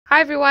Hi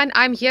everyone,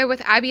 I'm here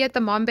with Abby at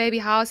the Mom Baby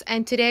House,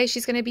 and today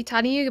she's going to be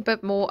telling you a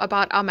bit more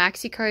about our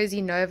Maxi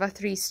Cosi Nova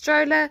 3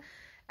 stroller.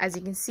 As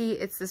you can see,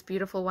 it's this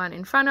beautiful one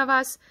in front of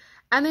us,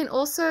 and then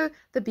also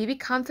the Bebe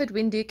Confort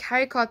Windoo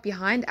carry cart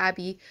behind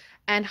Abby,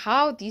 and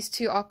how these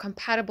two are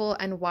compatible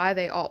and why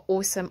they are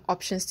awesome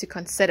options to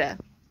consider.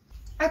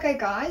 Okay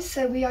guys,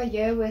 so we are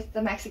here with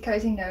the Maxi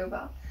cosi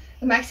Nova.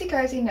 The Maxi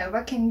cosi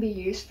Nova can be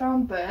used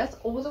from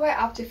birth all the way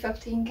up to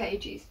 15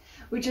 kgs,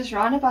 which is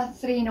around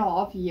about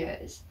 3.5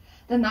 years.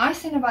 The nice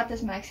thing about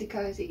this Maxi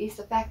cosi is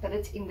the fact that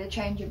it's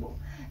interchangeable.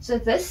 So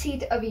this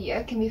seat over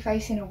here can be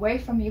facing away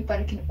from you, but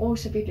it can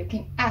also be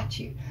looking at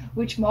you,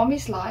 which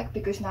mommies like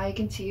because now you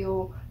can see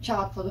your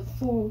child for the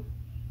full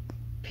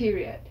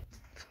period.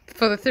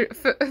 For the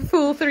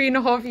full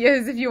 3.5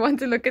 years if you want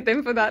to look at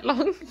them for that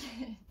long.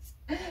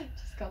 Yes,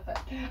 just got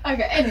that.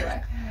 Okay,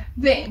 anyway,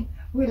 then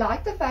we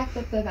like the fact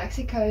that the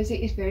Maxi cosi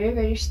is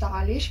very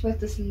stylish with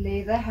this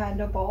leather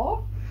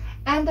handlebar,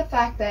 and the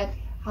fact that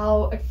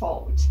how it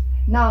folds.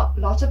 Now,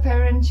 lots of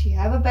parents, you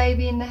have a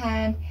baby in the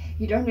hand,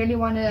 you don't really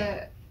want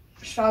to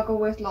struggle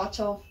with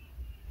lots of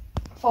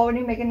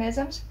folding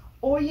mechanisms.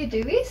 All you do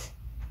is,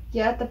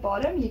 here at the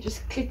bottom, you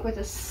just click with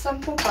a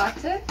simple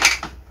button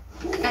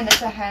and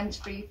it's a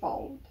hands-free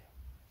fold.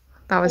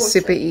 That was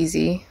awesome. Super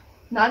easy.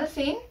 Another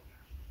thing,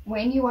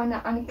 when you want to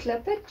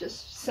unclip it,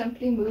 just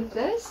simply move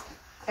this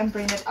and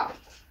bring it up.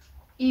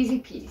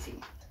 Easy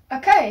peasy.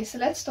 Okay, so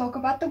let's talk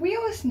about the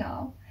wheels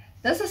now.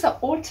 This is an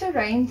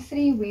all-terrain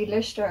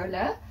 3-wheeler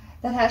stroller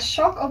that has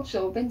shock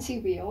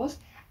absorbency wheels,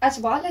 as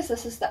well as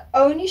this is the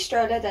only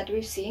stroller that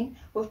we've seen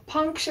with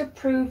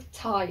puncture-proof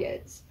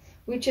tires,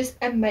 which is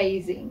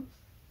amazing.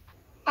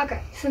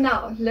 Okay, so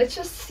now let's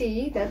just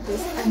see that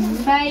this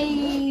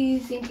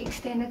amazing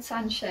extended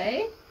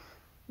sunshade.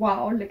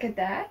 Wow, look at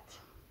that.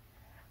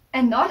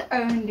 And not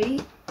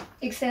only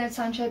extended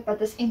sunshade, but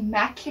this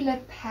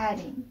immaculate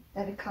padding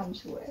that it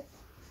comes with.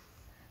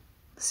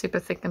 Super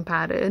thick and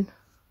padded.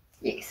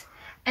 Yes,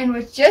 and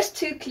with just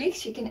 2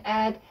 clicks you can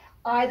add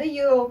either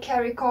your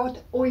carry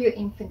cart or your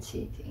infant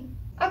seating.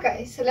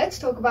 Okay, so let's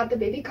talk about the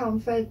Bebe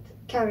Confort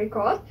carry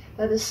cart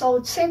that is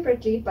sold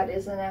separately but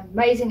is an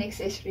amazing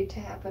accessory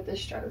to have with the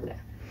stroller.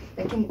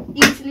 They can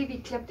easily be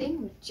clipped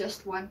in with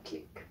just 1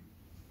 click.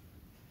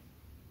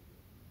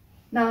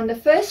 Now, in the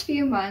first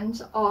few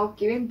months of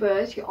giving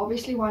birth, you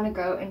obviously want to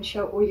go and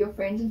show all your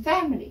friends and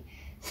family.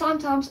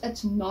 Sometimes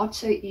it's not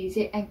so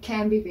easy and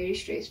can be very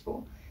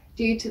stressful,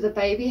 due to the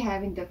baby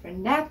having different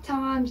nap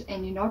times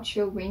and you're not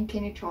sure when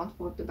can you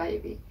transport the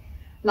baby.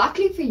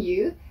 Luckily for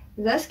you,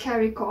 this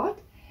carry cart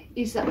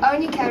is the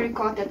only carry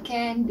cart that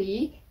can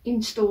be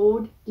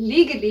installed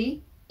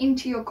legally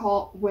into your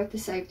car with the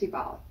safety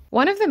belt.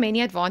 One of the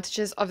many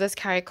advantages of this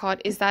carry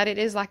cart is that it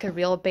is like a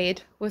real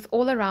bed with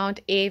all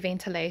around air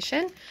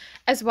ventilation,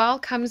 as well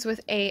comes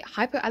with a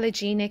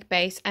hypoallergenic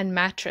base and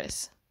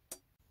mattress.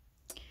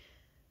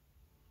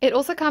 It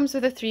also comes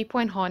with a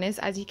 3-point harness,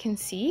 as you can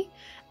see,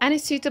 and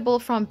is suitable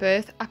from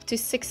birth up to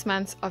 6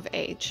 months of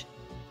age.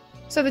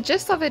 So the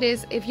gist of it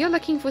is, if you're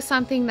looking for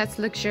something that's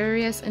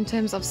luxurious in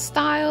terms of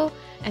style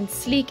and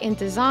sleek in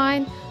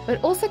design,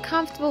 but also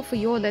comfortable for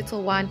your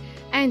little one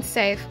and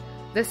safe,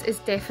 this is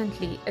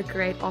definitely a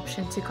great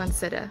option to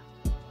consider.